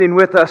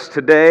With us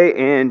today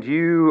and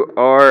you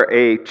are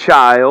a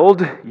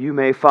child, you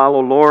may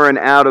follow Lauren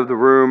out of the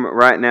room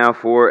right now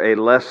for a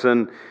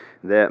lesson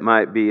that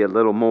might be a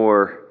little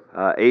more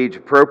age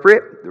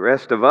appropriate. The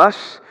rest of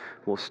us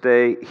will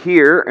stay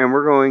here, and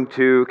we're going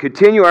to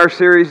continue our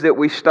series that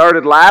we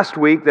started last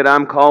week that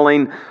I'm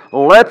calling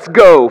Let's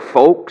Go,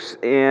 Folks.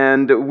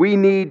 And we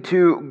need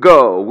to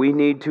go. We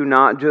need to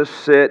not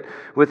just sit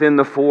within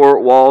the four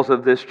walls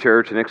of this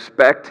church and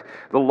expect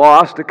the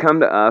lost to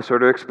come to us or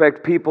to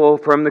expect people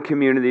from the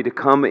community to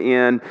come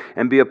in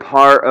and be a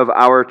part of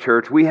our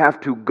church. We have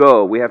to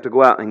go. We have to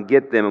go out and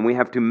get them, and we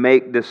have to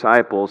make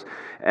disciples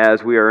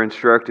as we are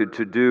instructed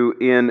to do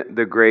in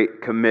the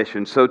Great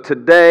Commission. So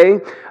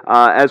today,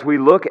 as we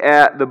look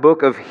at the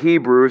book of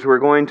Hebrews, we're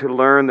going to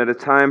learn that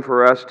it's time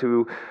for us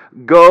to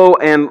go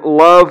and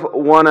love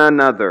one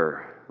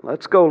another.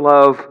 Let's go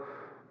love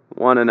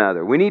one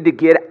another. We need to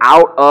get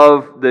out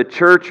of the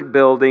church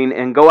building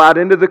and go out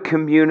into the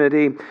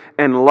community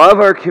and love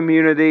our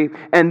community,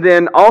 and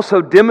then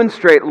also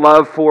demonstrate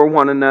love for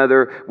one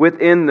another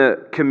within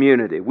the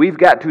community. We've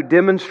got to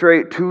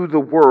demonstrate to the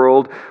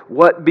world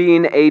what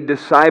being a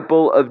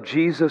disciple of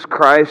Jesus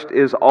Christ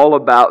is all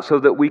about so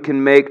that we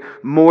can make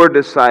more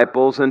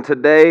disciples. And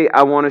today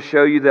I want to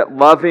show you that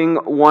loving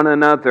one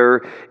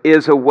another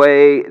is a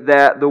way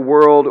that the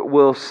world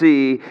will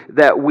see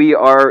that we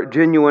are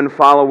genuine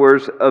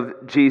followers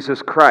of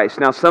Jesus Christ.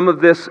 Now, some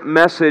of this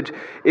message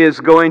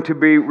is going to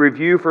be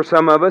review for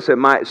some of us. It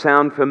might sound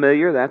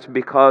familiar. That's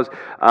because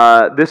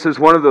this is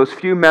one of those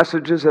few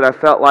messages that I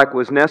felt like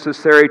was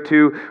necessary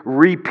to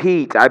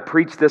repeat. I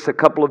preached this a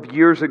couple of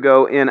years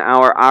ago in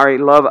our I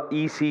Love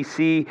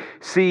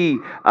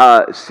ECCC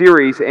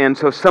series, and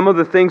so some of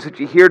the things that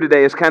you hear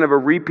today is kind of a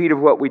repeat of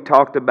what we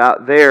talked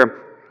about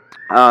there.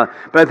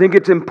 But I think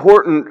it's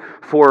important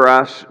for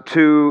us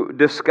to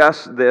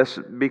discuss this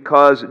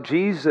because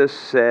Jesus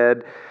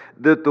said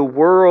that the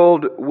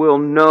world will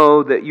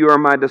know that you are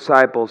my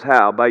disciples.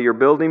 How? By your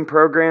building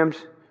programs?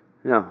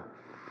 No.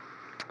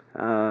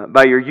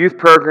 By your youth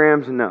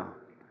programs? No.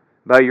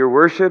 By your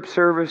worship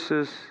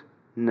services?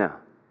 No.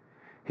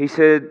 He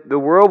said, the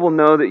world will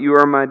know that you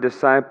are my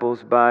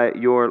disciples by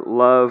your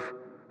love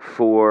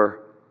for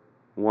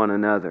one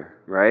another,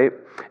 right?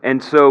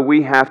 And so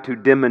we have to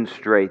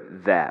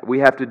demonstrate that. We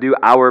have to do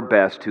our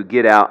best to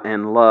get out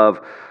and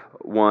love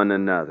one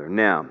another.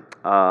 Now,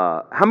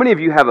 how many of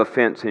you have a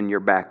fence in your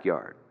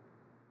backyard?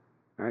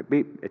 All right,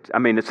 it's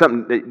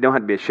something that you don't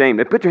have to be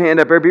ashamed of. Put your hand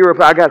up there, be real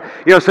proud. I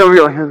got, some of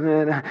you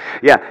are like,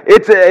 yeah,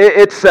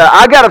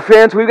 I got a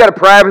fence. We've got a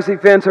privacy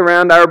fence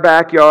around our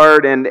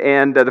backyard, and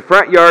the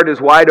front yard is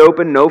wide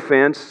open, no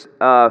fence.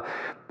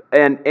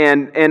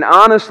 And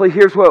honestly,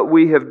 here's what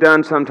we have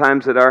done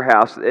sometimes at our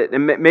house.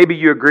 And maybe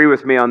you agree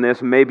with me on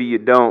this, maybe you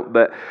don't.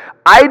 But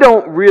I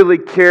don't really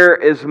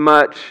care as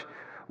much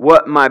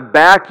what my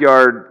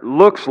backyard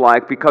looks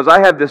like because I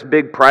have this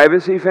big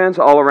privacy fence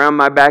all around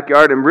my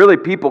backyard, and really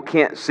people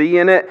can't see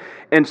in it.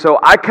 And so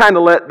I kind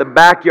of let the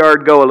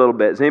backyard go a little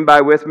bit. Is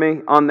anybody with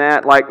me on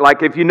that?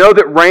 Like if you know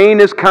that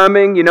rain is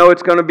coming, you know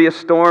it's going to be a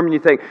storm, and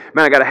you think,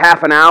 man, I got a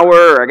half an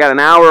hour, or I got an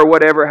hour, or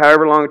whatever,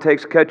 however long it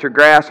takes to cut your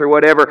grass or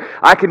whatever,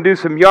 I can do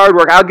some yard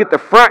work. I'll get the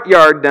front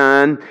yard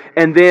done,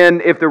 and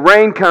then if the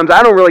rain comes,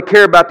 I don't really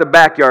care about the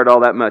backyard all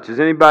that much. Does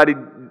anybody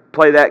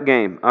play that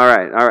game? All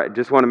right.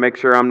 Just want to make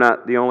sure I'm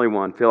not the only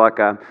one. Feel like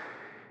I'm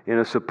in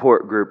a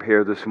support group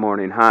here this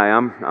morning. Hi,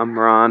 I'm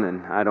Ron,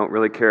 and I don't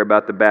really care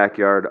about the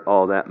backyard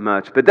all that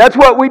much. But that's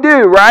what we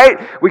do, right?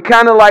 We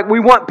kind of we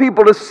want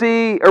people to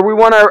see, or we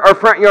want our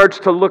front yards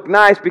to look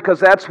nice because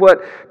that's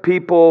what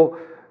people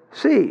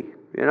see,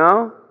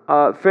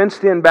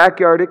 fenced-in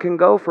backyard, it can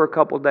go for a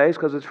couple of days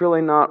because it's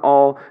really not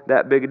all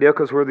that big a deal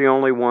because we're the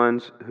only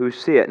ones who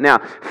see it. Now,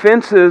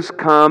 fences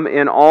come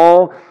in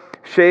all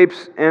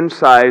shapes and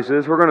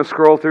sizes. We're going to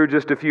scroll through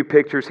just a few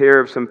pictures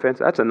here of some fence.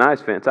 That's a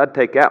nice fence. I'd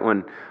take that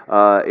one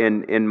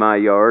in my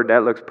yard.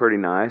 That looks pretty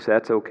nice.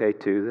 That's okay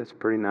too. That's a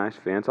pretty nice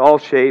fence. All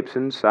shapes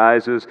and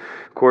sizes.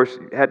 Of course,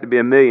 you had to be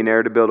a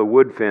millionaire to build a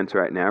wood fence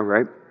right now,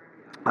 right?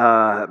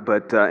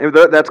 But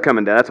that's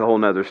coming down. That's a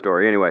whole other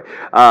story anyway.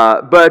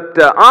 But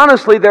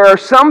honestly, there are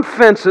some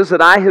fences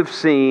that I have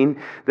seen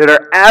that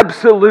are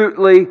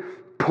absolutely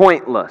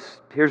pointless.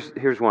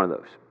 Here's one of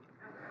those.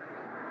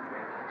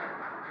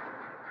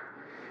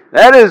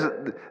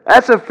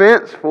 That's a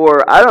fence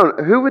for,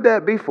 who would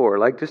that be for?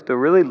 Like just a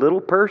really little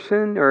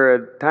person or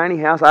a tiny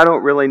house? I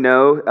don't really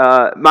know.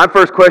 My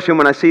first question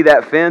when I see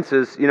that fence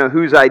is,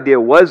 whose idea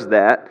was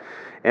that?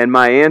 And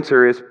my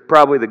answer is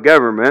probably the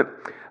government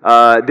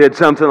did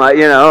something like,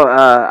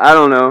 I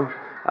don't know.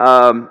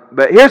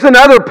 But here's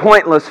another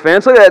pointless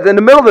fence. Look at that, in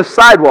the middle of the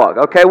sidewalk.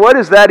 Okay, what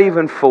is that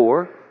even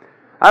for?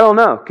 I don't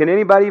know. Can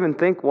anybody even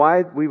think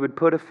why we would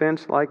put a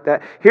fence like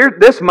that? Here,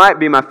 this might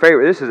be my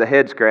favorite. This is a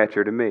head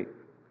scratcher to me.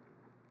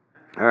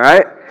 All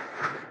right?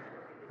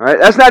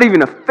 That's not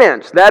even a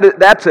fence.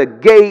 That's a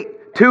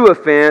gate to a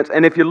fence.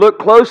 And if you look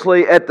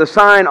closely at the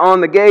sign on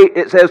the gate,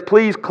 it says,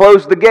 please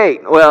close the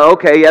gate. Well,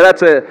 okay, yeah,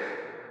 that's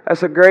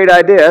That's a great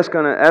idea. That's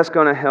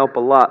gonna help a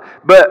lot.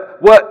 But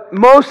what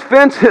most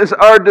fences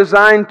are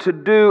designed to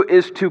do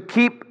is to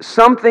keep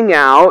something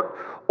out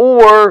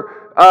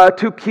or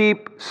to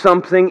keep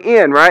something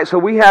in, right? So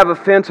we have a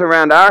fence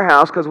around our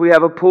house because we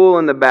have a pool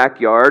in the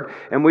backyard,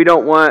 and we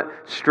don't want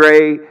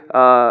stray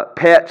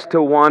pets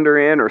to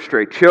wander in or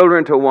stray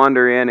children to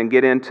wander in and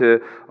get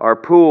into our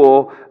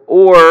pool.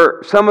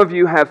 Or some of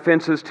you have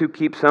fences to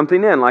keep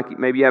something in, like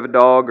maybe you have a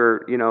dog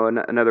or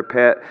another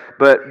pet.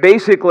 But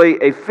basically,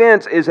 a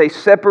fence is a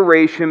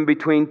separation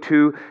between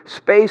two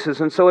spaces.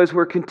 And so as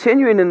we're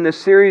continuing in this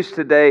series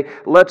today,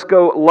 Let's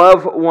Go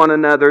Love One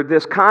Another,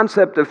 this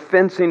concept of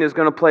fencing is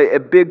going to play a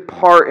big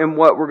part in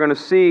what we're going to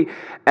see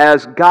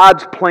as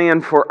God's plan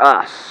for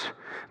us.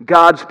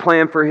 God's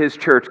plan for His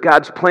church,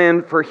 God's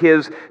plan for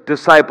His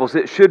disciples.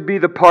 It should be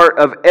the part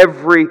of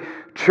every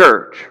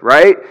church,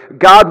 right?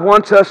 God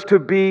wants us to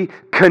be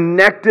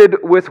connected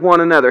with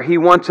one another. He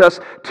wants us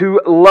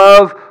to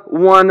love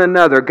one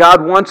another.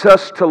 God wants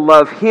us to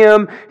love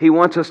Him. He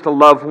wants us to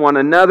love one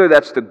another.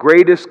 That's the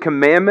greatest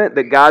commandment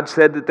that God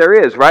said that there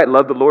is, right?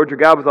 Love the Lord your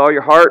God with all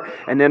your heart,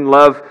 and then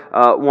love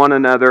one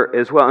another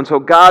as well. And so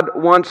God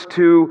wants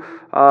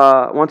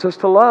us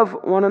to love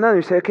one another.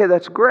 You say, okay,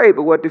 that's great,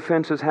 but what do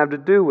fences have to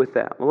do with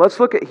that? Well, let's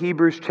look at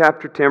Hebrews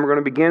chapter 10. We're going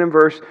to begin in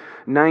verse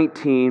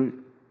 19.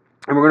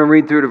 And we're going to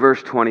read through to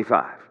verse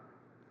 25.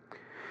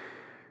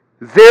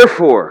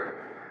 Therefore,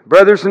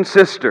 brothers and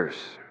sisters,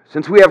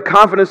 since we have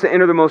confidence to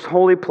enter the most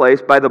holy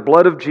place by the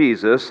blood of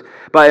Jesus,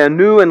 by a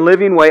new and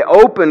living way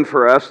opened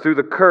for us through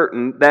the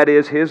curtain, that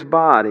is His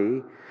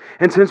body,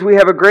 and since we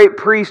have a great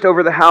priest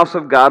over the house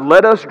of God,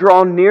 let us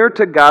draw near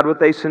to God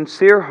with a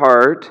sincere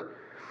heart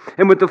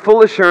and with the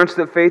full assurance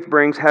that faith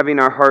brings, having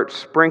our hearts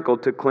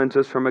sprinkled to cleanse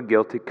us from a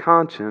guilty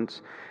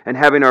conscience, and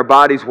having our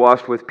bodies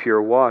washed with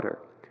pure water.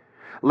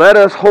 Let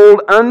us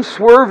hold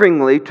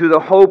unswervingly to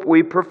the hope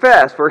we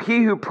profess, for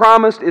He who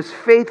promised is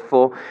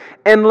faithful,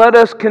 and let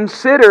us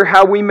consider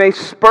how we may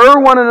spur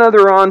one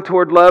another on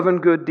toward love and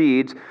good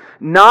deeds,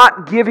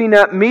 not giving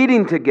up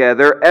meeting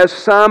together, as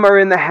some are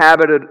in the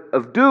habit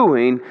of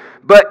doing,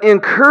 but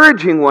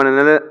encouraging one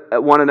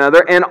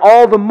another, and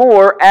all the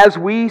more as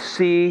we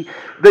see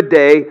the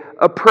day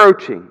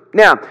approaching.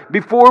 Now,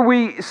 before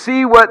we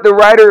see what the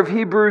writer of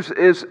Hebrews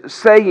is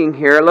saying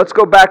here, let's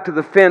go back to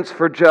the fence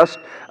for just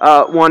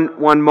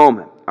one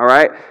moment. All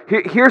right?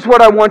 Here's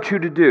what I want you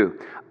to do.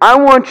 I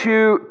want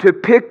you to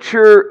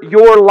picture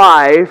your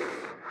life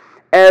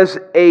as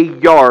a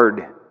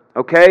yard.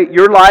 Okay?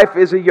 Your life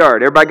is a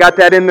yard. Everybody got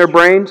that in their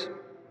brains?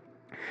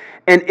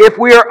 And if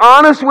we are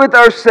honest with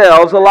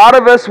ourselves, a lot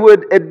of us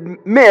would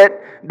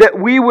admit that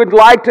we would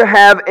like to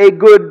have a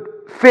good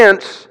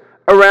fence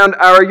around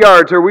our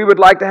yards, or we would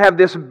like to have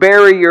this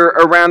barrier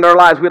around our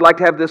lives. We'd like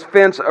to have this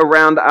fence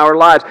around our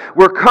lives.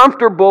 We're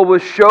comfortable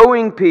with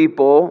showing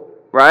people,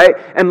 right,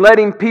 and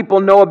letting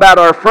people know about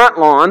our front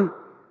lawn,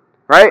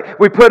 right?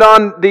 We put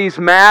on these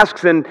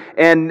masks and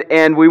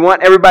we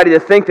want everybody to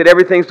think that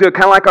everything's good,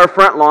 kind of like our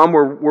front lawn.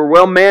 We're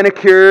well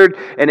manicured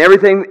and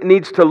everything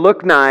needs to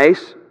look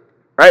nice.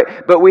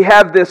 Right? But we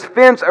have this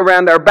fence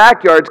around our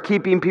backyards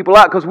keeping people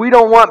out because we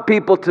don't want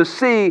people to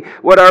see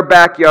what our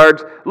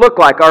backyards look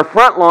like. Our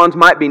front lawns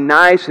might be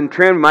nice and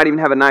trimmed. We might even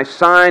have a nice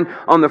sign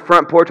on the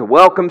front porch, a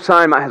welcome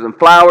sign, might have some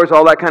flowers,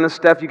 all that kind of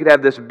stuff. You could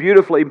have this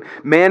beautifully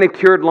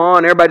manicured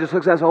lawn. Everybody just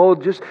looks at us, oh,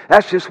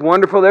 that's just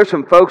wonderful. There's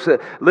some folks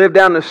that live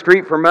down the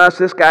street from us.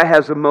 This guy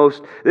has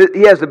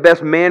the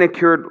best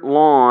manicured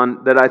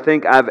lawn that I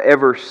think I've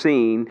ever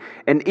seen.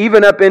 And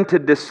even up into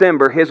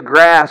December, his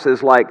grass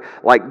is like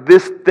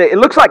this thick. It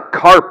looks like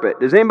carpet.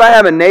 Does anybody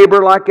have a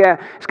neighbor like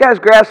that? This guy's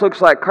grass looks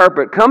like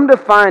carpet. Come to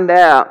find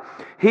out,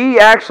 he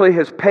actually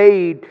has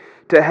paid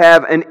to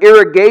have an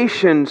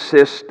irrigation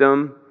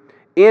system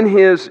in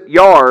his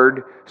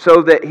yard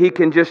so that he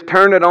can just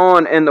turn it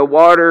on and the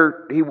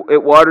water,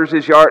 it waters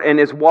his yard, and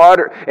his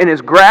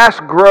grass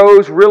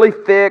grows really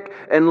thick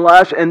and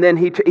lush, and then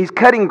he's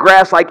cutting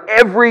grass like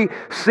every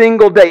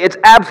single day. It's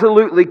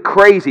absolutely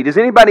crazy. Does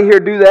anybody here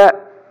do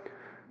that?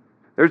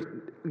 There's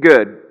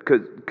good,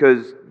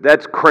 because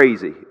that's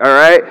crazy, all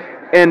right?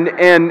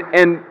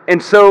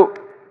 And so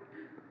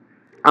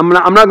I'm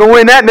not going to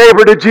win that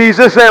neighbor to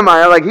Jesus, am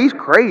I? Like, he's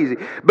crazy.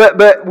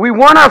 But we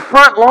want our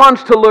front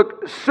lawns to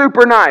look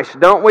super nice,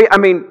 don't we? I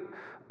mean,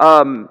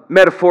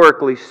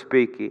 metaphorically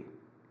speaking.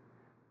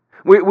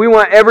 We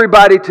want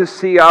everybody to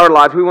see our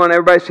lives. We want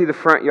everybody to see the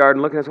front yard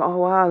and look at us, oh,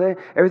 wow,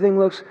 everything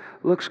looks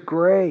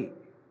great,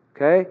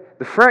 okay?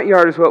 The front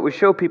yard is what we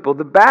show people.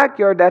 The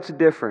backyard, that's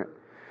different.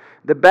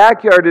 The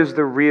backyard is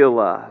the real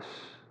us,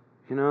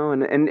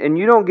 and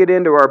you don't get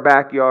into our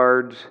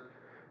backyards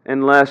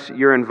unless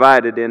you're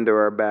invited into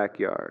our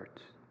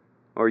backyards,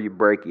 or you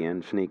break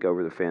in, sneak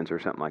over the fence or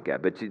something like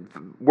that. But you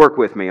work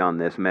with me on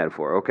this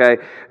metaphor, okay?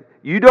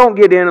 You don't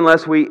get in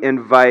unless we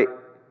invite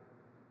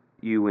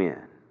you in.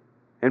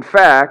 In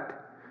fact,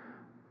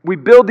 we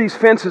build these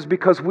fences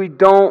because we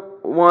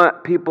don't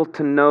want people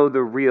to know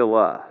the real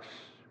us.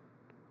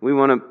 We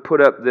want to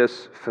put up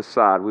this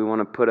facade. We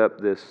want to put up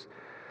this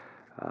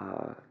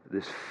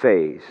this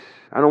face.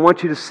 I don't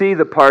want you to see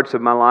the parts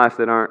of my life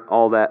that aren't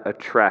all that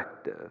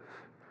attractive.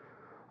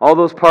 All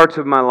those parts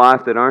of my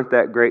life that aren't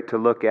that great to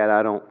look at,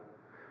 I don't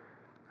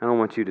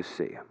want you to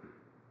see them.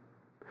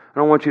 I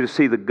don't want you to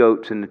see the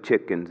goats and the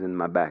chickens in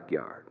my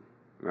backyard,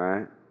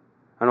 right?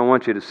 I don't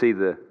want you to see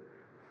the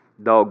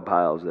dog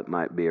piles that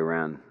might be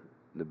around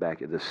the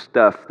backyard, the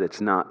stuff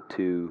that's not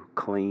too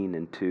clean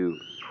and too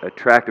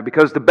attractive.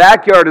 Because the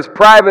backyard is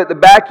private, the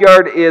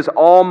backyard is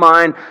all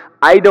mine.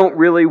 I don't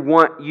really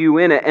want you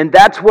in it. And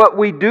that's what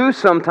we do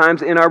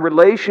sometimes in our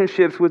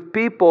relationships with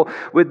people,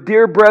 with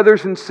dear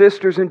brothers and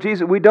sisters in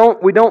Jesus. We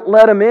don't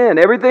let them in.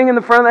 Everything in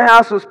the front of the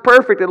house is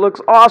perfect. It looks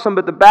awesome,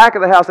 but the back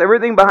of the house,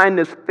 everything behind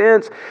this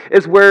fence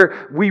is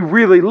where we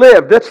really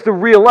live. That's the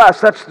real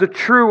us. That's the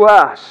true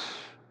us.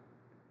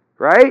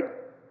 Right?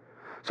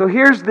 So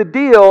here's the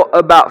deal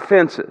about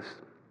fences.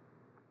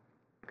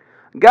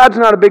 God's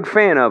not a big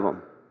fan of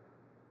them.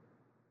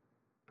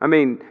 I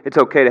mean, it's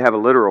okay to have a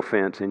literal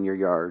fence in your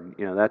yard.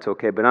 That's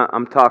okay. But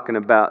I'm talking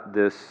about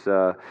this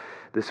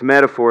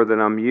metaphor that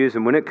I'm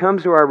using. When it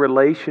comes to our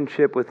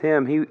relationship with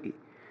Him,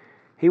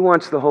 He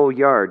wants the whole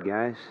yard,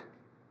 guys.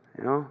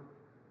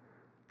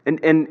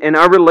 And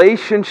our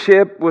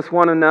relationship with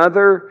one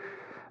another,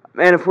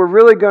 man, if we're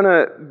really going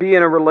to be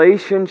in a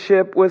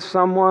relationship with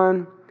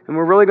someone, and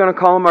we're really going to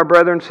call them our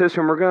brother and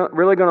sister, and we're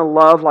really going to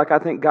love like I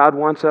think God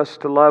wants us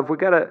to love, we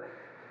got to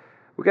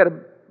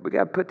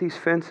put these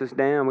fences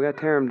down. We got to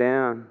tear them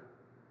down.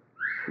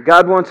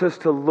 God wants us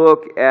to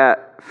look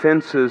at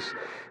fences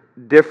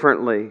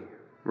differently,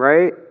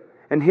 right?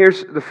 And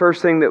here's the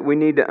first thing that we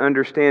need to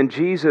understand.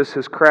 Jesus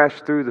has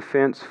crashed through the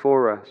fence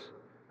for us.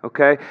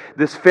 Okay?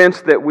 This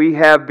fence that we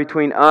have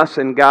between us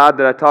and God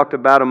that I talked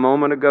about a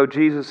moment ago,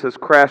 Jesus has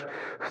crashed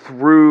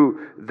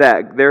through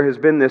that. There has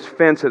been this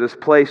fence that has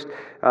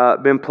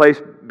been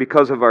placed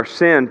because of our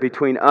sin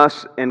between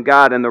us and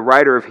God. And the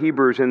writer of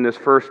Hebrews in this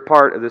first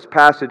part of this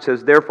passage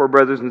says, "Therefore,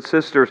 brothers and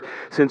sisters,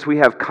 since we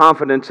have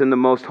confidence in the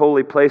most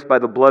holy place by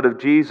the blood of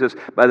Jesus,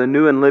 by the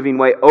new and living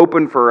way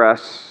open for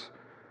us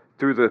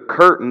through the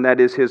curtain that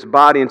is His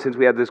body, and since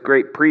we have this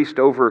great priest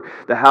over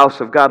the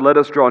house of God, let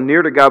us draw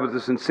near to God with a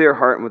sincere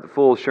heart and with the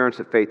full assurance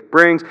that faith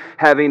brings,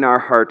 having our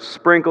hearts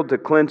sprinkled to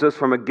cleanse us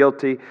from a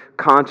guilty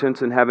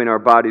conscience and having our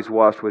bodies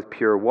washed with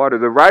pure water."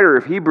 The writer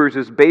of Hebrews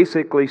is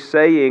basically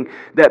saying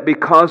that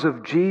because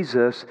of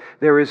Jesus,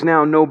 there is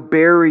now no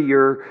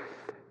barrier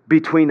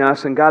between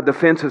us and God. The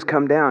fence has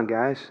come down,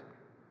 guys.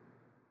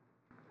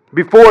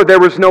 Before, there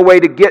was no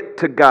way to get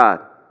to God.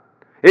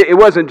 It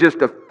wasn't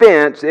just a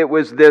fence, it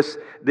was this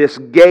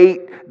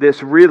gate,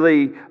 this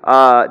really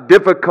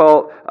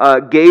difficult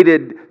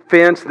gated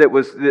fence that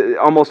was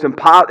almost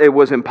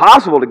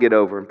impossible to get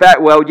over. In fact,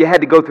 you had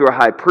to go through a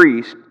high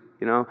priest,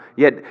 and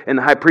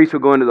the high priest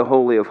would go into the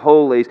Holy of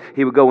Holies.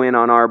 He would go in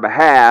on our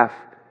behalf.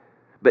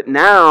 But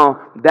now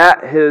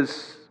that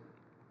has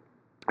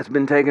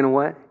been taken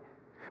away.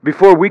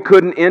 Before, we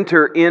couldn't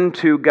enter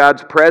into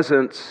God's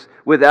presence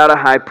without a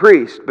high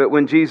priest. But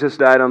when Jesus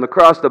died on the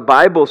cross, the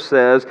Bible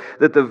says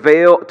that the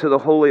veil to the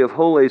Holy of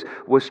Holies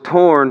was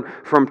torn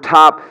from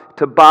top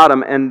to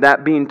bottom. And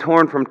that being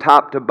torn from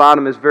top to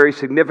bottom is very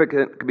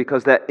significant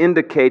because that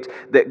indicates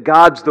that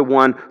God's the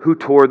one who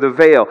tore the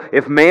veil.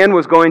 If man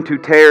was going to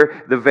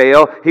tear the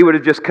veil, He would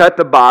have just cut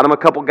the bottom. A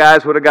couple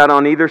guys would have got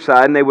on either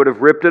side and they would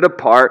have ripped it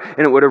apart,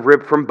 and it would have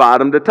ripped from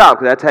bottom to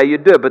top. That's how you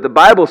do it. But the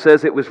Bible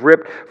says it was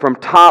ripped from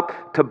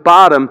top to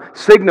bottom,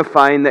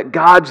 signifying that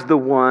God's the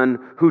one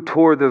who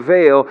tore the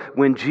veil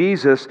when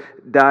Jesus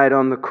died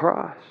on the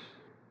cross.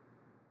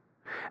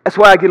 That's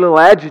why I get a little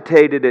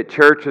agitated at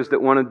churches that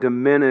want to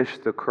diminish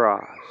the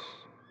cross.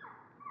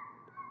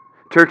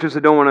 Churches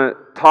that don't want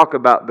to talk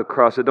about the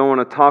cross, that don't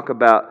want to talk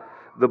about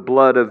the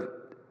blood of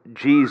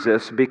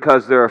Jesus,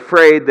 because they're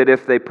afraid that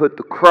if they put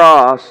the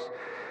cross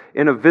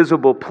in a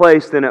visible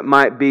place, then it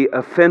might be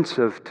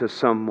offensive to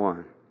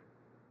someone.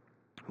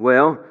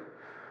 Well,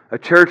 a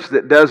church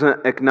that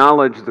doesn't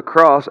acknowledge the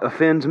cross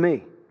offends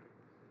me.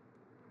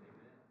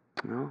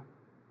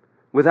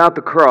 Without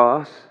the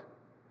cross,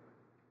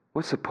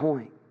 what's the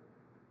point?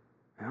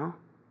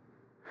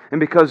 And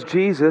because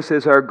Jesus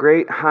is our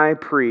great high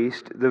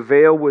priest, the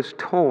veil was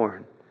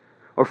torn.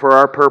 Or for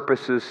our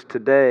purposes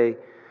today,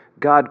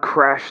 God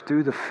crashed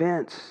through the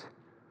fence.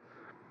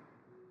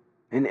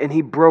 And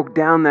He broke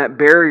down that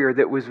barrier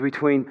that was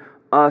between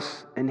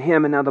us and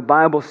Him. And now the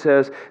Bible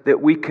says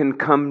that we can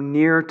come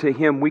near to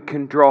Him. We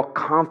can draw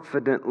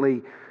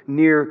confidently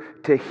near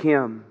to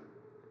Him.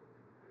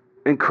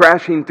 And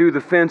crashing through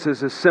the fence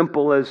is as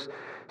simple as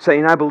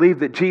saying, I believe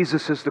that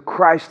Jesus is the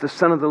Christ, the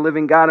Son of the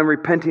living God, and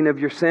repenting of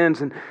your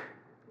sins, and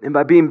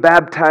by being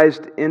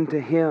baptized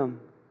into Him.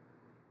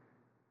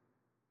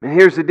 And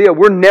here's the deal.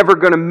 We're never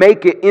going to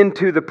make it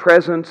into the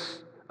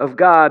presence of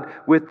God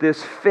with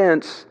this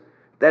fence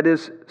that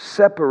is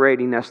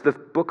separating us. The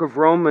book of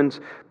Romans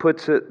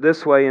puts it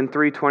this way in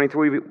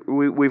 3:23.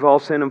 We've all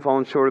sinned and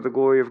fallen short of the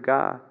glory of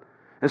God.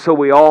 And so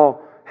we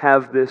all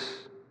have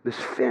this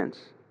fence,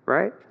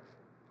 right?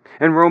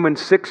 And Romans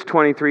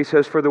 6:23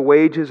 says, "For the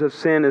wages of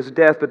sin is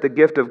death, but the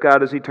gift of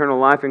God is eternal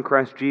life in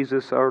Christ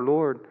Jesus our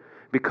Lord."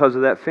 because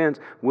of that fence,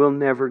 we'll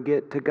never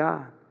get to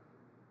God.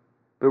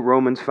 But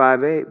Romans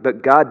 5:8,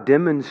 but God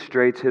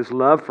demonstrates His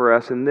love for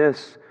us in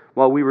this: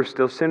 while we were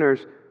still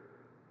sinners,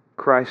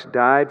 Christ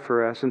died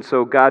for us. And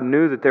so God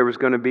knew that there was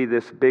going to be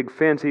this big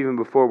fence even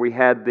before we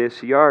had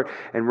this yard.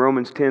 And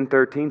Romans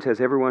 10:13 says,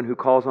 everyone who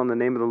calls on the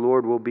name of the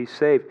Lord will be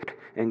saved.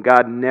 And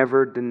God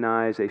never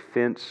denies a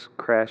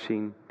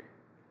fence-crashing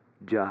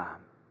job.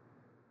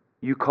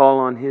 You call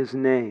on His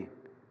name,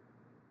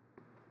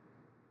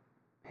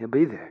 He'll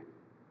be there.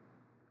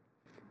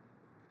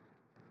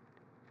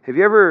 Have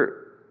you ever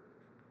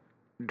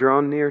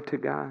drawn near to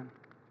God?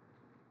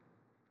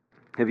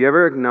 Have you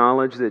ever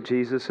acknowledged that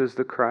Jesus is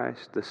the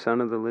Christ, the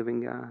Son of the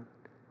living God?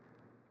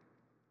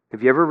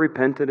 Have you ever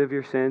repented of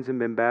your sins and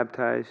been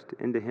baptized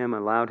into Him,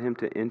 allowed Him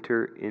to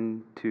enter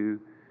into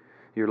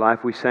your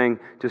life? We sang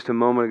just a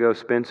moment ago,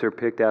 Spencer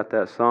picked out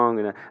that song,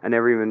 and I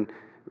never even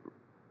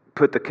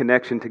put the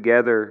connection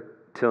together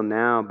till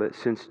now, but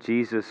since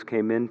Jesus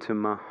came into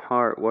my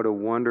heart, what a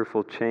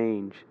wonderful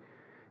change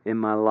in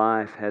my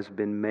life has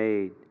been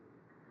made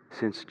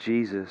since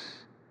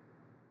Jesus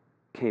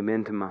came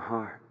into my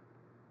heart.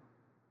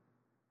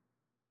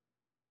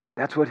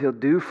 That's what He'll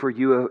do for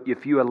you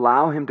if you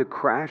allow Him to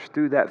crash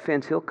through that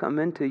fence. He'll come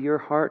into your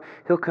heart,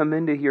 He'll come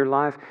into your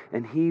life,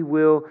 and He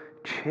will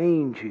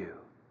change you.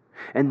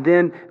 And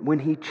then when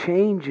He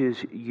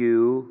changes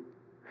you,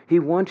 He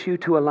wants you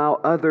to allow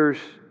others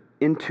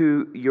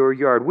into your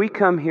yard. We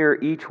come here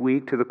each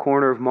week to the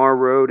corner of Marr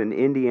Road and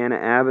Indiana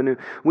Avenue.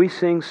 We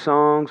sing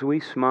songs, we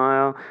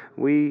smile,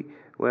 we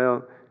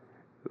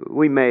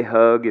may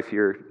hug if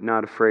you're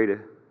not afraid of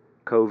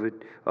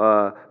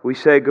COVID. We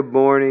say good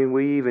morning.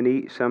 We even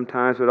eat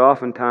sometimes, but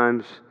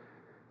oftentimes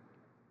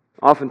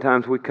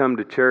we come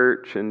to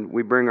church and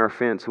we bring our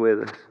fence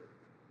with us.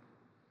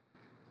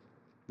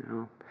 You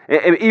know?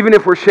 And even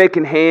if we're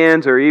shaking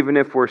hands, or even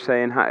if we're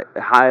saying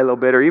hi a little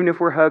bit, or even if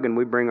we're hugging,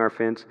 we bring our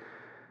fence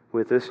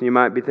with us. And you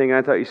might be thinking,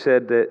 I thought you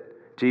said that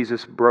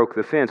Jesus broke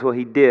the fence. Well,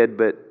 He did,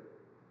 but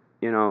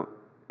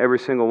every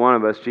single one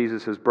of us,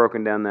 Jesus has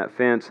broken down that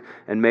fence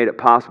and made it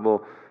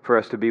possible for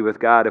us to be with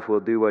God if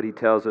we'll do what He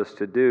tells us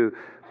to do.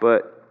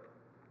 But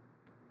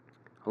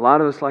a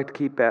lot of us like to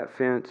keep that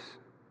fence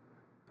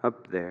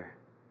up there.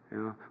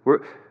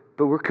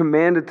 But we're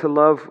commanded to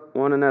love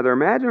one another.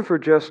 Imagine for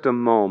just a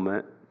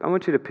moment, I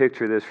want you to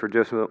picture this for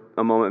just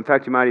a moment. In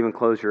fact, you might even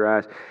close your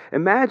eyes.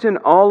 Imagine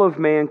all of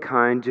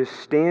mankind just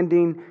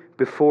standing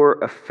before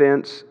a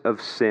fence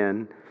of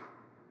sin,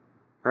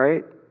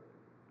 right?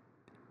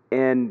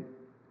 And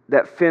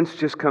that fence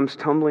just comes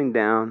tumbling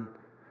down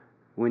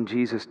when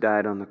Jesus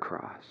died on the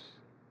cross.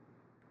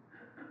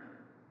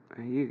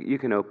 You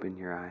can open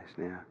your eyes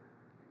now.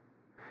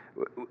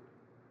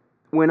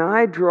 When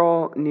I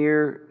draw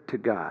near to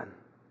God,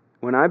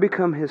 when I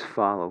become His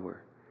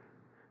follower,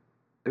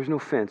 there's no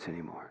fence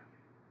anymore.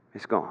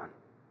 It's gone.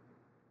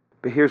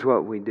 But here's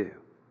what we do,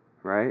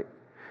 right?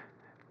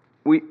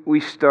 We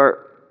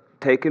start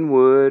taking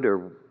wood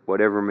or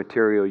whatever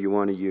material you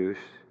want to use,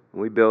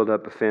 and we build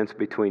up a fence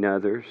between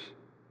others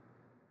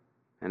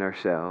and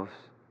ourselves.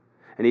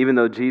 And even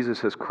though Jesus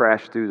has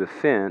crashed through the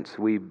fence,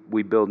 we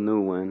build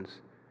new ones,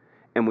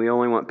 and we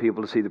only want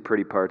people to see the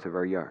pretty parts of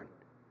our yard.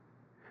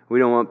 We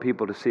don't want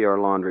people to see our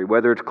laundry.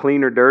 Whether it's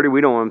clean or dirty, we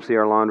don't want them to see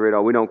our laundry at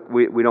all. We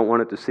don't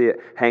want it to see it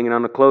hanging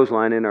on the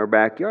clothesline in our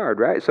backyard,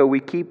 right? So we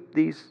keep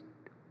these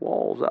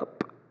walls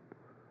up.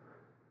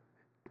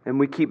 And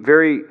we keep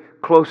very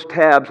close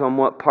tabs on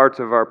what parts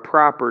of our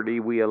property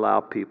we allow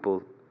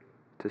people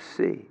to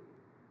see.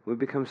 We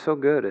become so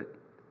good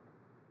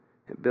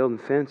at building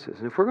fences.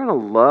 And if we're going to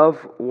love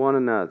one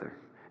another,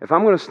 if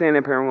I'm going to stand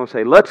up here and I'm going to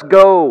say, let's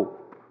go,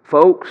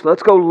 folks,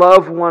 let's go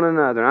love one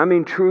another. I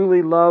mean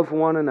truly love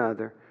one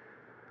another.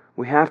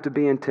 We have to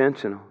be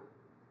intentional.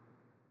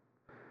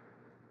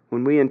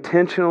 When we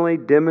intentionally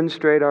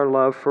demonstrate our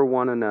love for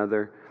one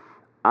another,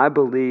 I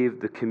believe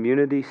the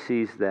community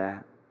sees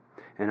that.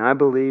 And I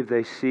believe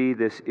they see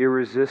this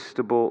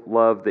irresistible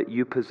love that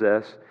you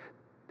possess,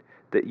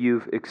 that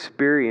you've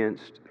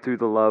experienced through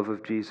the love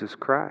of Jesus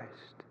Christ.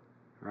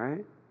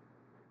 Right?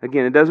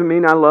 Again, it doesn't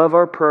mean I love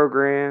our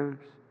programs.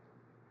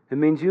 It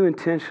means you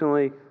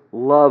intentionally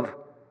love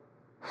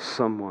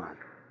someone.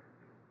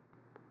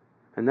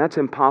 And that's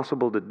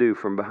impossible to do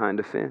from behind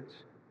a fence.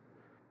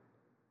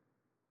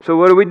 So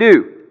what do we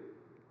do?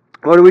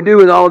 What do we do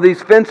with all of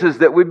these fences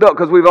that we built?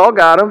 Because we've all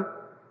got them.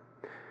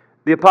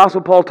 The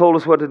Apostle Paul told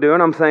us what to do,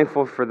 and I'm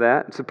thankful for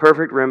that. It's a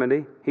perfect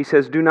remedy. He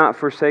says, do not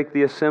forsake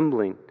the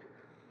assembling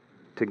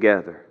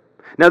together.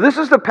 Now, this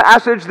is the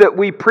passage that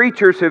we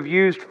preachers have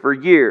used for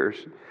years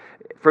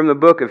from the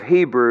book of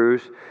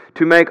Hebrews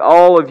to make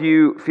all of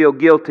you feel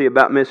guilty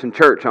about missing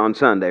church on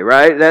Sunday,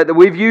 right?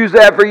 We've used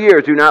that for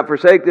years. Do not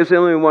forsake the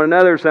assembling of one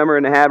another. Some are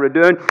in the habit of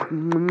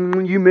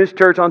doing. You miss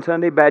church on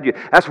Sunday, bad you.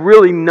 That's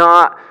really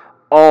not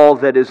all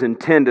that is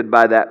intended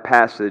by that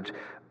passage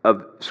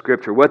of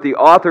Scripture. What the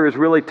author is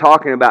really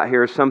talking about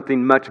here is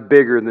something much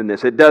bigger than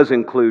this. It does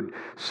include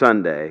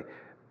Sunday,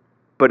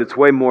 but it's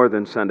way more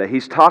than Sunday.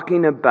 He's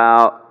talking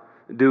about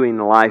doing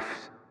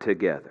life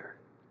together.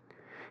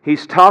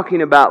 He's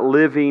talking about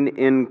living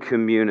in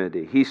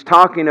community. He's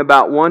talking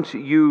about once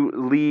you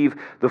leave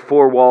the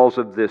four walls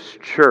of this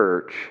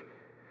church,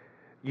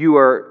 you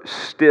are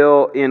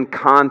still in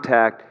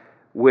contact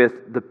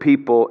with the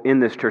people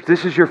in this church.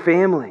 This is your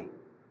family.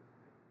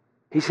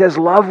 He says,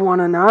 love one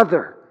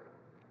another.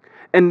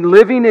 And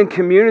living in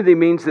community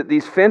means that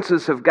these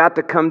fences have got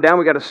to come down.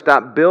 We've got to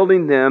stop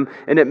building them.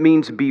 And it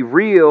means be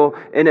real.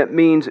 And it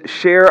means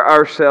share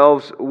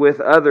ourselves with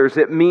others.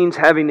 It means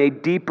having a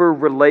deeper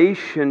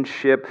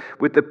relationship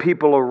with the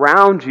people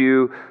around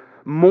you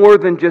more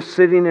than just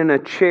sitting in a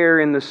chair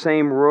in the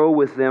same row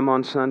with them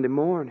on Sunday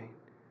morning.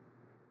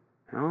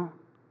 No?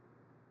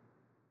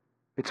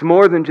 It's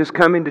more than just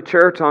coming to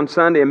church on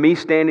Sunday and me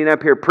standing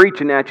up here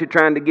preaching at you,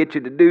 trying to get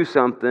you to do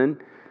something.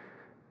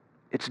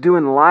 It's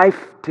doing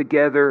life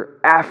together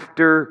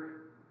after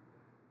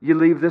you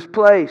leave this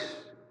place.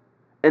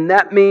 And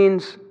that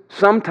means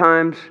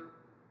sometimes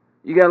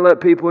you got to let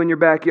people in your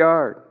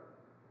backyard.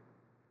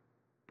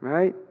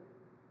 Right?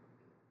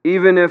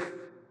 Even if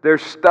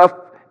there's stuff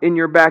in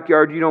your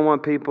backyard you don't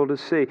want people to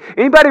see.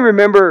 Anybody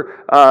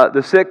remember the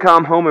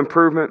sitcom Home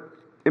Improvement?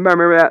 Anybody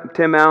remember that?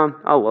 Tim Allen?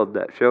 I love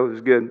that show. It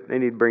was good. They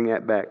need to bring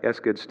that back. That's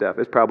good stuff.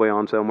 It's probably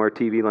on somewhere,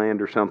 TV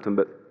Land or something.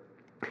 But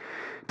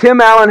Tim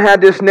Allen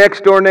had this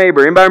next door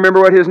neighbor. Anybody remember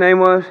what his name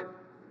was?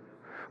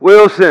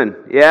 Wilson.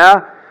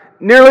 Yeah?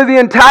 Nearly the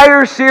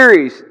entire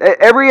series,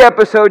 every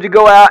episode you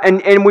go out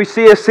and we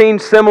see a scene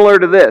similar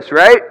to this,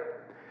 right?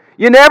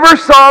 You never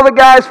saw the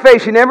guy's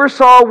face. You never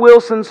saw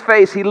Wilson's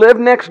face. They lived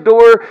next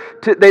door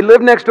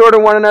to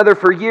one another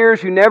for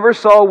years. You never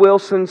saw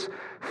Wilson's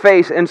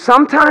face. And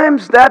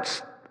sometimes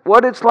that's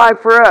what it's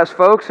like for us,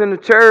 folks, in the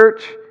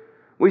church.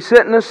 We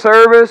sit in a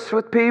service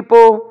with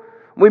people.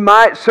 We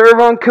might serve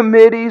on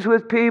committees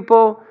with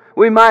people.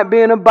 We might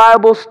be in a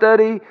Bible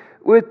study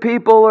with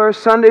people or a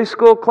Sunday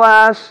school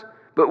class,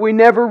 but we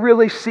never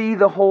really see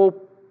the whole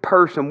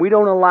person. We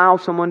don't allow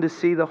someone to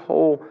see the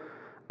whole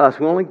us.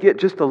 We only get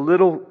just a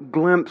little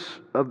glimpse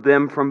of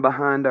them from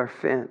behind our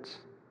fence.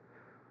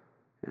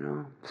 You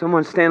know,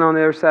 someone stand on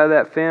the other side of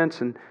that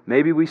fence and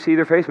maybe we see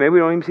their face. Maybe we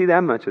don't even see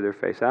that much of their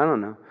face. I don't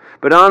know.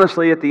 But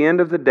honestly, at the end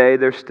of the day,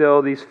 there's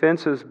still these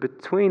fences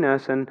between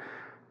us, and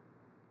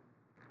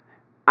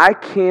I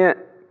can't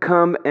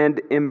come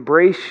and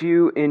embrace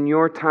you in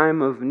your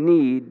time of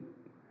need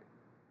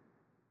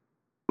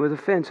with a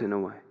fence in a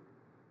way.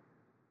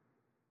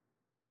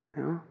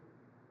 You know?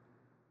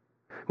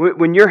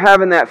 When you're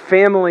having that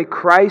family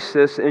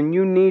crisis and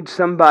you need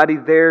somebody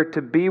there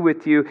to be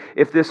with you,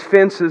 if this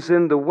fence is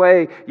in the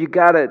way, you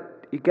gotta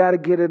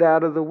get it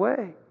out of the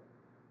way.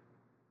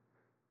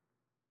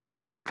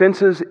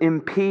 Fences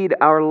impede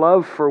our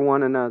love for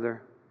one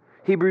another.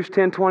 Hebrews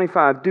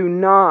 10:25, do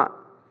not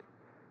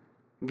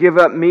give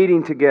up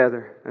meeting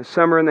together, as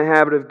some are in the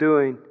habit of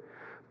doing,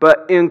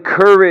 but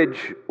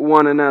encourage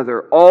one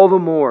another all the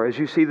more as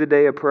you see the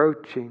day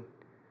approaching.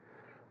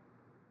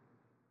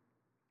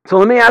 So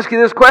let me ask you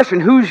this question.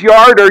 Whose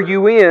yard are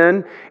you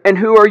in, and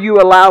who are you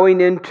allowing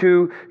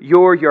into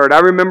your yard? I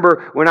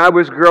remember when I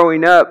was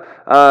growing up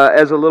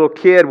as a little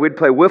kid, we'd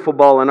play wiffle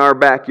ball in our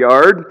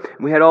backyard.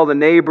 We had all the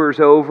neighbors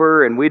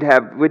over, and we'd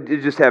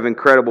just have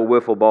incredible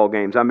wiffle ball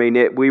games. I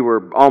mean, we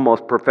were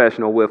almost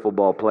professional wiffle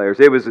ball players.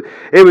 It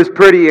was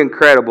pretty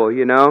incredible,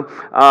 you know.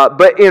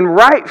 But in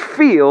right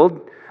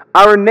field,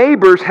 our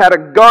neighbors had a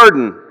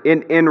garden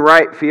in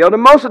right field,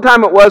 and most of the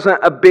time it wasn't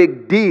a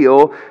big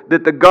deal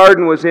that the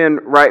garden was in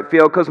right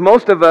field because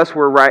most of us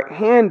were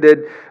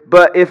right-handed.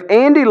 But if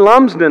Andy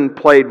Lumsden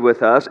played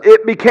with us,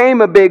 it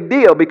became a big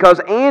deal because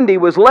Andy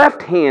was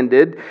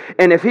left-handed,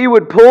 and if he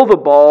would pull the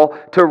ball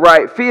to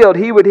right field,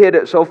 he would hit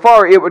it so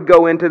far it would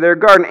go into their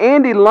garden.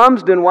 Andy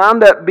Lumsden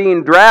wound up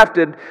being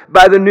drafted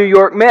by the New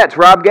York Mets.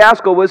 Rob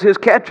Gaskell was his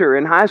catcher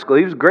in high school.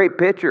 He was a great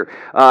pitcher.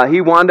 He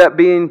wound up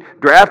being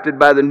drafted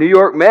by the New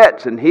York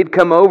Mets, and he'd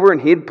come over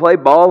and he'd play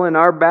ball in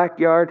our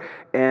backyard,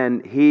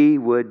 and he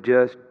would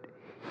just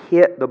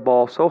hit the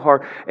ball so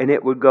hard, and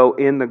it would go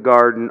in the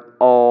garden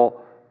all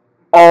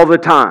the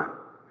time,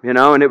 you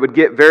know, and it would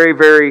get very,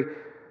 very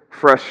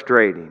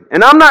frustrating.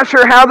 And I'm not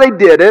sure how they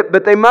did it,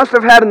 but they must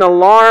have had an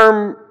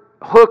alarm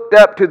hooked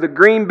up to the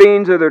green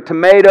beans or their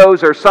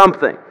tomatoes or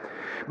something.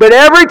 But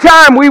every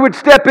time we would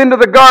step into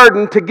the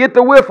garden to get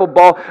the wiffle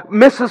ball,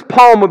 Mrs.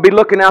 Palm would be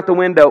looking out the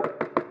window.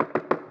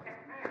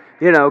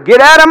 You know, get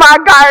out of my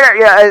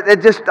garden.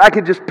 Yeah, I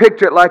could just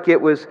picture it like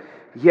it was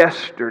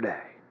yesterday.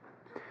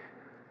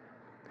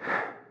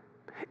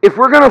 If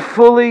we're going to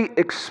fully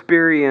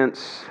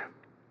experience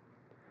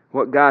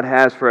what God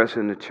has for us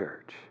in the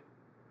church,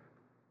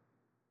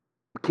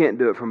 we can't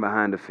do it from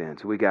behind a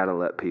fence. We got to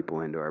let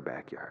people into our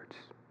backyards,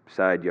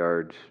 side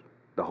yards,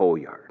 the whole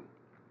yard.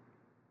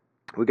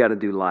 We got to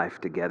do life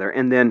together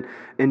and then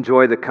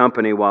enjoy the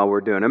company while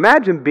we're doing it.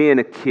 Imagine being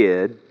a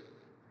kid,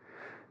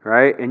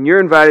 right? And you're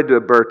invited to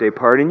a birthday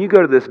party, and you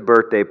go to this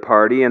birthday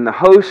party, and the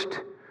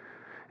host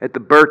at the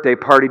birthday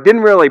party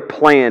didn't really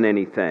plan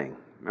anything.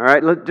 All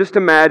right, just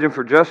imagine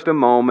for just a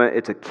moment,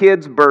 it's a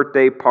kid's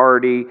birthday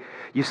party.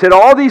 You sit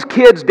all these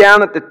kids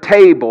down at the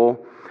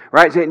table,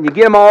 right? And you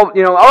get them all, all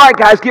right,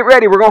 guys, get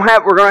ready. We're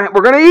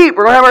gonna eat.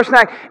 We're gonna have our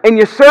snack, and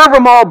you serve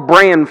them all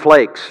bran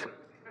flakes,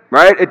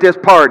 right, at this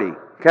party,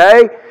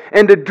 okay?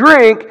 And to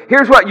drink,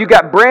 here's what you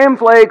got: bran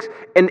flakes,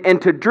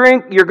 and to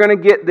drink, you're gonna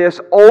get this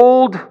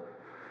old,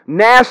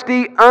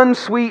 nasty,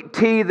 unsweet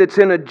tea that's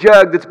in a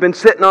jug that's been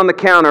sitting on the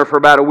counter for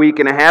about a week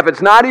and a half.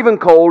 It's not even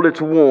cold;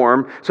 it's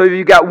warm. So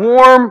you got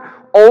warm,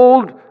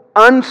 old,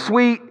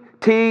 unsweet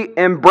tea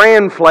and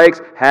bran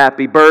flakes.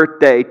 Happy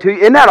birthday to you.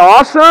 Isn't that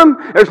awesome?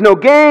 There's no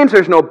games,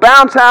 there's no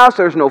bounce house,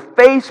 there's no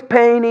face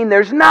painting,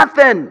 there's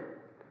nothing.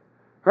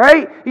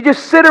 Right? You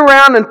just sit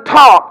around and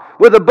talk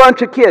with a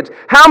bunch of kids.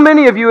 How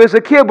many of you as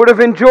a kid would have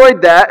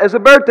enjoyed that as a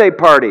birthday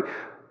party?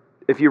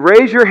 If you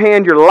raise your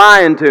hand, you're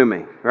lying to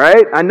me.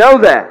 Right? I know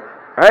that.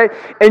 Right?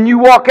 And you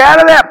walk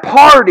out of that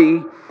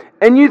party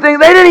and you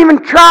think, they didn't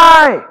even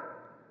try.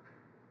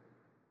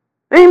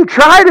 They didn't even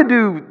try to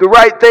do the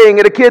right thing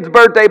at a kid's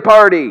birthday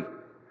party.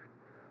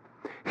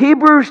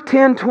 Hebrews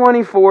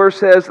 10:24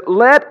 says,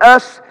 let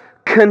us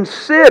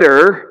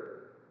consider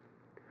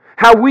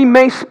how we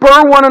may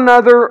spur one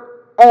another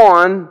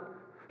on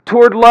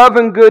toward love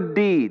and good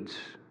deeds.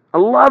 I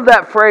love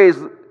that phrase.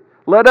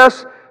 Let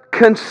us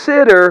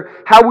consider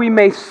how we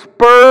may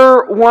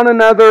spur one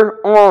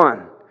another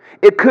on.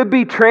 It could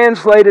be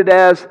translated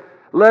as,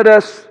 let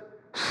us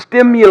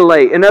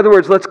stimulate. In other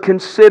words, let's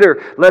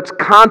consider, let's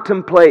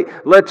contemplate,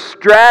 let's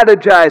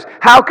strategize.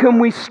 How can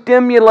we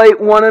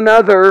stimulate one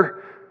another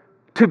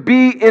to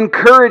be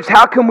encouraged?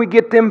 How can we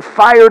get them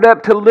fired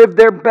up to live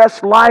their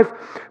best life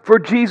for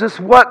Jesus?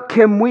 What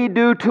can we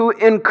do to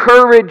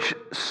encourage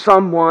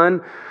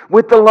someone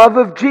with the love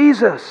of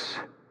Jesus?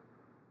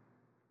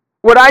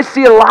 What I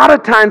see a lot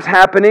of times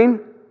happening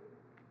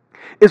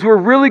is we're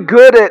really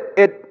good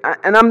at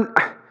and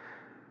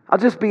I'll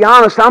just be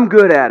honest, I'm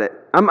good at it.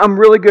 I'm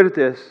really good at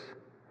this.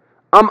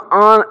 I'm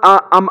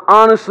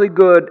honestly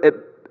good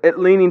at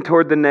leaning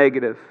toward the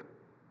negative.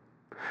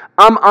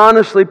 I'm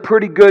honestly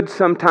pretty good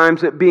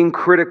sometimes at being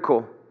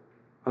critical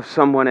of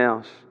someone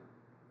else.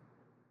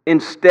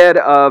 Instead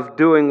of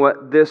doing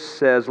what this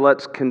says,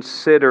 let's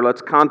consider,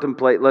 let's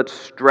contemplate, let's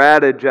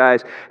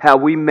strategize how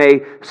we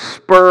may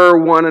spur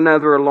one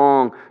another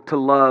along to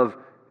love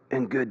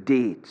and good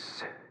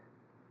deeds.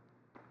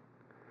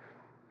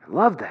 I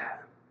love that.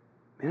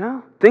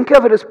 Think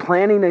of it as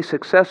planning a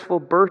successful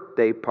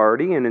birthday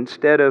party, and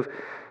instead of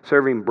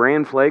serving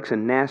bran flakes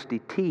and nasty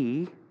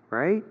tea,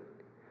 right?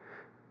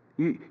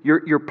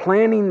 You're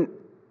planning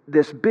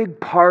this big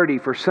party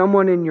for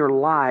someone in your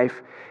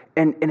life,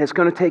 and it's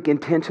going to take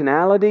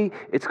intentionality.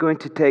 It's going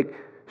to take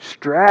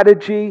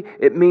strategy.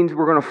 It means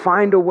we're going to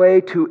find a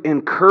way to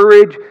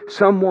encourage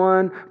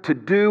someone to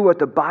do what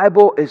the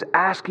Bible is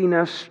asking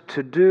us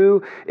to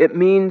do. It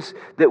means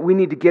that we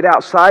need to get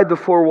outside the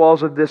four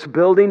walls of this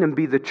building and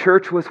be the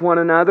church with one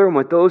another and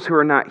with those who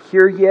are not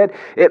here yet.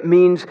 It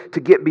means to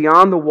get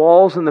beyond the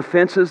walls and the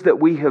fences that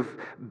we have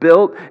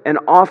built and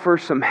offer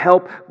some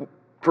help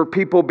for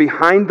people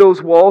behind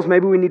those walls.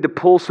 Maybe we need to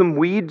pull some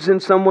weeds in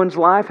someone's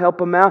life, help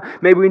them out.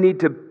 Maybe we need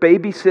to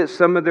babysit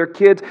some of their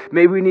kids.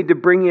 Maybe we need to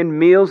bring in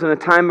meals in a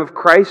time of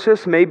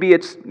crisis. Maybe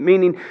it's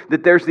meaning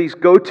that there's these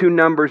go-to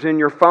numbers in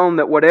your phone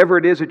that whatever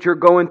it is that you're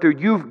going through,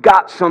 you've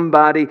got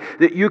somebody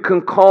that you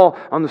can call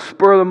on the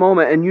spur of the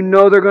moment and you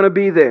know they're going to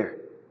be there.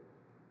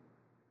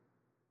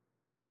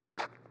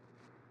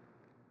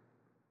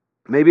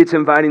 Maybe it's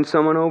inviting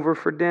someone over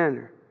for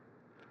dinner.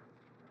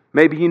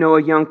 Maybe you know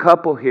a young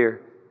couple here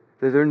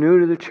that they're new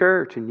to the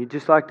church and you'd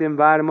just like to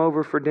invite them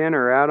over for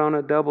dinner or out on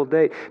a double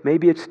date.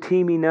 Maybe it's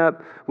teaming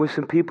up with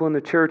some people in the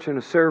church in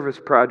a service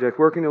project,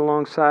 working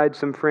alongside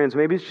some friends.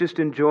 Maybe it's just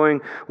enjoying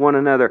one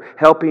another,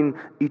 helping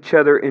each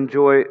other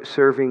enjoy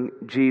serving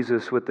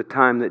Jesus with the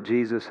time that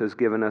Jesus has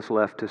given us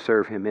left to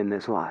serve Him in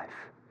this life.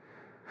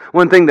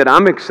 One thing that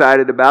I'm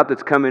excited about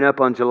that's coming up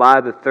on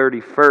July the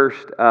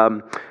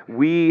 31st,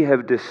 we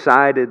have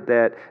decided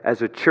that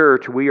as a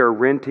church we are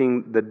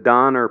renting the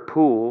Donner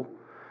Pool.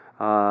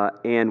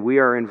 And we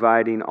are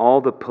inviting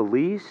all the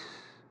police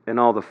and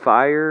all the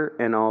fire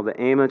and all the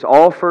ambulance,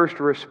 all first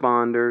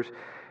responders.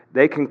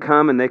 They can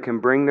come and they can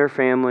bring their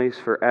families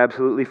for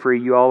absolutely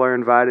free. You all are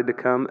invited to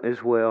come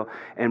as well.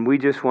 And we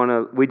just want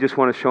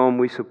to show them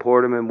we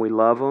support them and we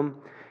love them.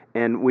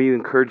 And we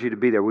encourage you to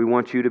be there. We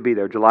want you to be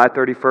there. July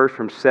 31st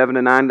from 7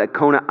 to 9. The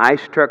Kona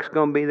Ice Truck's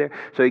going to be there.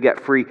 So you got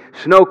free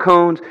snow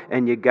cones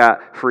and you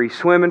got free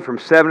swimming from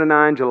 7 to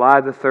 9, July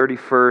the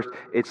 31st.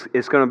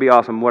 It's going to be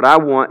awesome. What I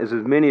want is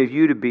as many of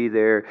you to be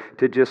there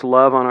to just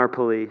love on our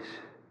police,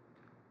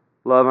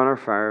 love on our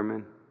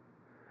firemen,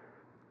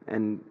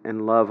 and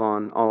love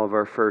on all of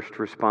our first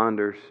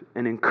responders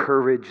and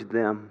encourage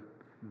them,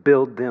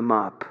 build them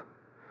up.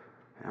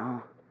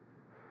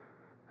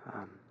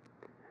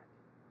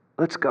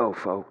 Let's go,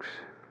 folks.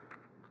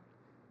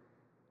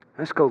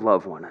 Let's go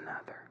love one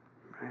another.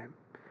 Right?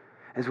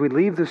 As we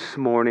leave this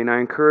morning, I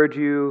encourage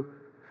you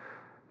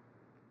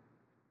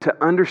to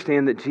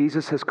understand that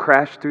Jesus has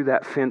crashed through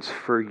that fence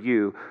for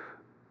you.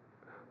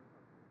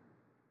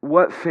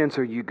 What fence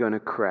are you going to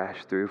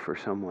crash through for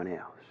someone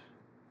else?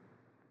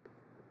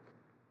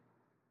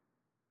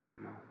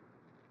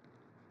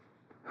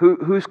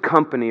 Whose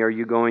company are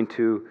you going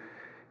to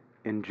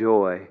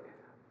enjoy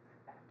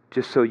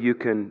just so you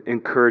can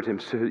encourage them,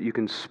 so you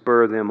can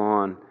spur them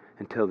on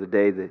until the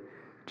day that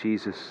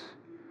Jesus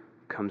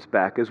comes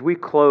back? As we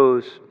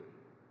close,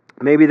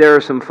 maybe there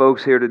are some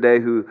folks here today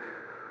who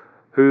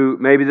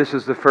maybe this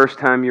is the first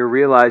time you're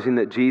realizing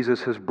that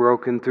Jesus has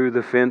broken through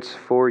the fence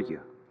for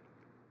you.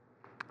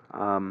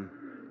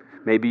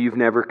 Maybe you've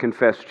never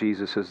confessed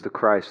Jesus as the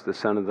Christ, the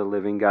Son of the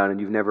living God,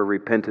 and you've never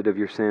repented of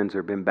your sins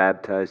or been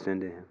baptized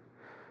into Him.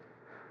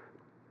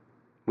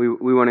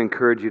 We want to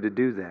encourage you to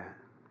do that.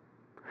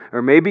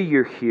 Or maybe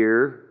you're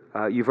here,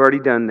 you've already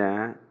done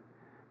that,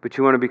 but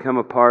you want to become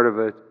a part of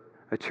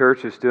a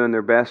church that's doing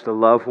their best to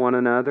love one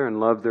another and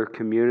love their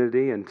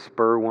community and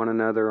spur one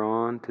another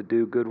on to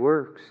do good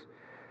works.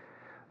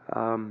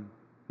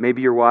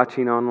 Maybe you're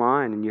watching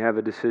online and you have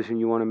a decision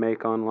you want to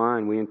make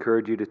online. We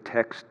encourage you to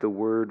text the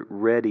word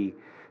READY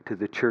to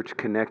the church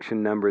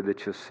connection number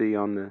that you'll see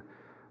on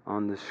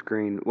the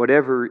screen.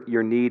 Whatever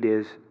your need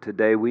is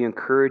today, we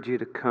encourage you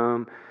to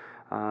come.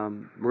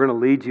 We're going to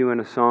lead you in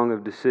a song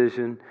of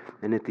decision,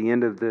 and at the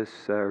end of this,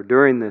 or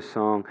during this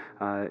song,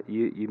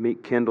 you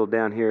meet Kendall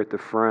down here at the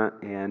front,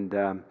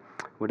 and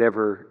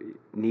whatever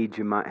needs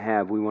you might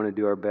have, we want to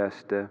do our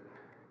best to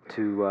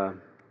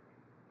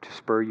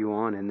spur you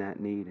on in that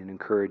need and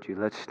encourage you.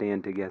 Let's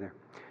stand together.